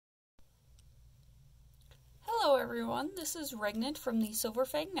everyone, this is Regnant from the Silver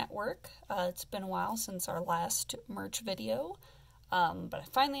Fang Network. It's been a while since our last merch video, but I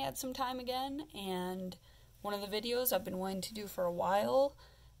finally had some time again, and one of the videos I've been wanting to do for a while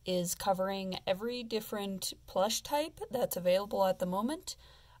is covering every different plush type that's available at the moment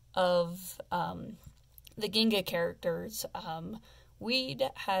of the Ginga characters. Weed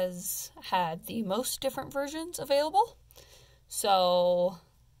has had the most different versions available, so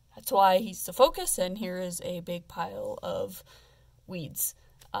that's why he's the focus, and here is a big pile of weeds.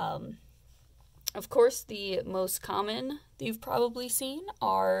 Of course, the most common that you've probably seen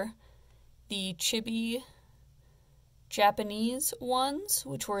are the chibi Japanese ones,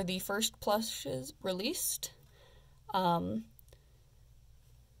 which were the first plushes released. So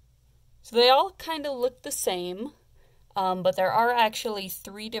they all kind of look the same, but there are actually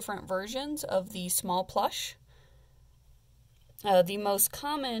 3 different versions of the small plush. The most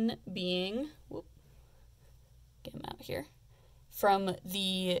common being, get him out here, from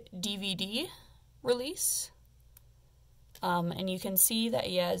the DVD release. And you can see that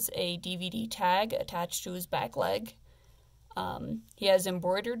he has a DVD tag attached to his back leg. He has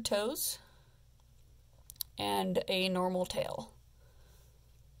embroidered toes and a normal tail.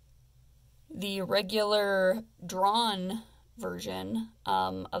 The regular drawn version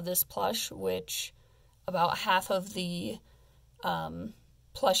of this plush, which about half of the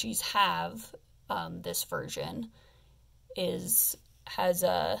plushies have this version, has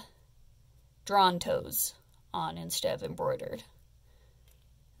drawn toes on instead of embroidered.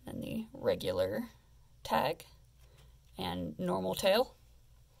 And the regular tag and normal tail.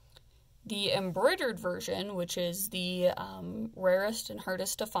 The embroidered version, which is the rarest and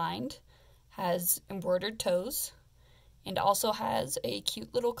hardest to find, has embroidered toes and also has a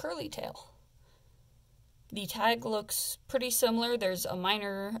cute little curly tail. The tag looks pretty similar. There's a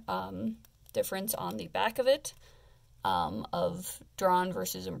minor difference on the back of it, of drawn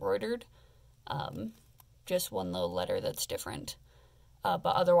versus embroidered. Just one little letter that's different. But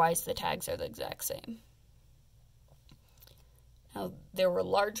otherwise, the tags are the exact same. Now, there were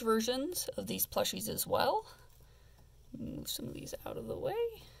large versions of these plushies as well. Move some of these out of the way.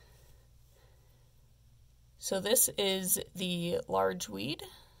 So this is the large weed.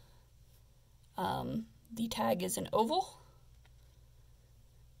 The tag is an oval.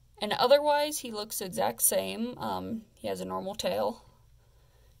 And otherwise, he looks the exact same. He has a normal tail.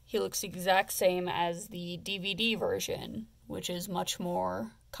 He looks the exact same as the DVD version, which is much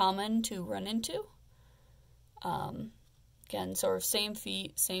more common to run into. Again, sort of same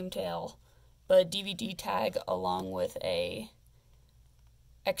feet, same tail, but DVD tag along with a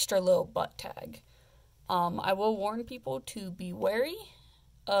extra little butt tag. I will warn people to be wary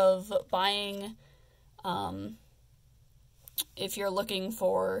of buying, if you're looking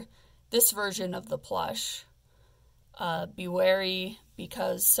for this version of the plush, be wary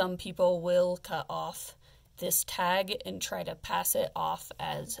because some people will cut off this tag and try to pass it off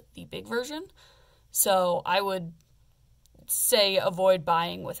as the big version. So I would say avoid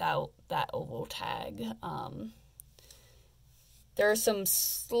buying without that oval tag. There are some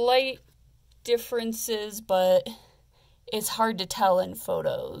slight differences, but it's hard to tell in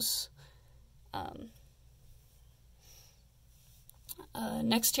photos.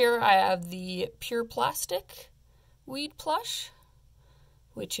 Next here I have the pure plastic weed plush,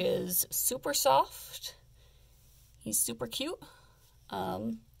 which is super soft. He's super cute.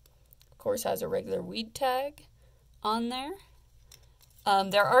 Of course has a regular weed tag on there.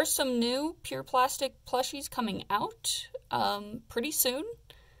 There are some new pure plastic plushies coming out pretty soon.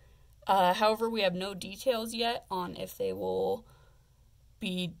 However, we have no details yet on if they will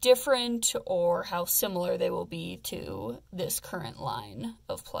be different or how similar they will be to this current line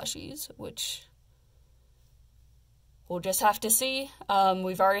of plushies, which we'll just have to see.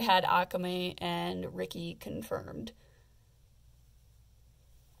 We've already had Akame and Ricky confirmed.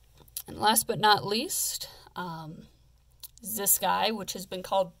 And last but not least, is this guy, which has been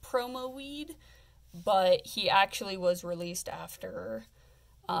called Promo Weed, but he actually was released after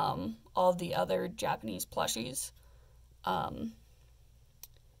all the other Japanese plushies.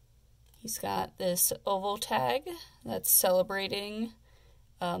 He's got this oval tag that's celebrating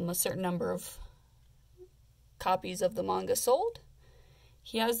a certain number of copies of the manga sold.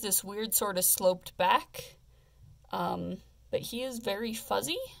 He has this weird sort of sloped back, but he is very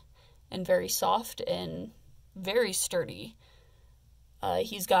fuzzy and very soft and very sturdy.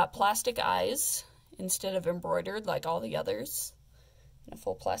 He's got plastic eyes instead of embroidered like all the others, and a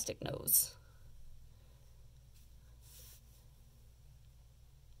full plastic nose.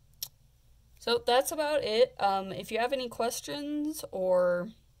 So that's about it. If you have any questions or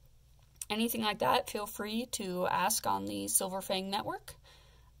anything like that, feel free to ask on the Silver Fang network.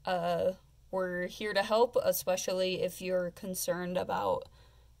 We're here to help, especially if you're concerned about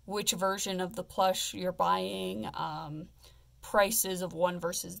which version of the plush you're buying, prices of one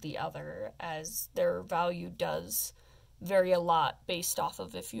versus the other, as their value does vary a lot based off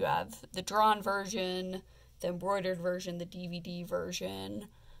of if you have the drawn version, the embroidered version, the DVD version,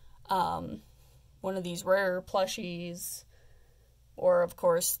 one of these rare plushies, or of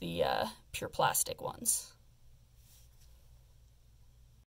course the pure plastic ones.